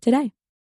 Sign up today.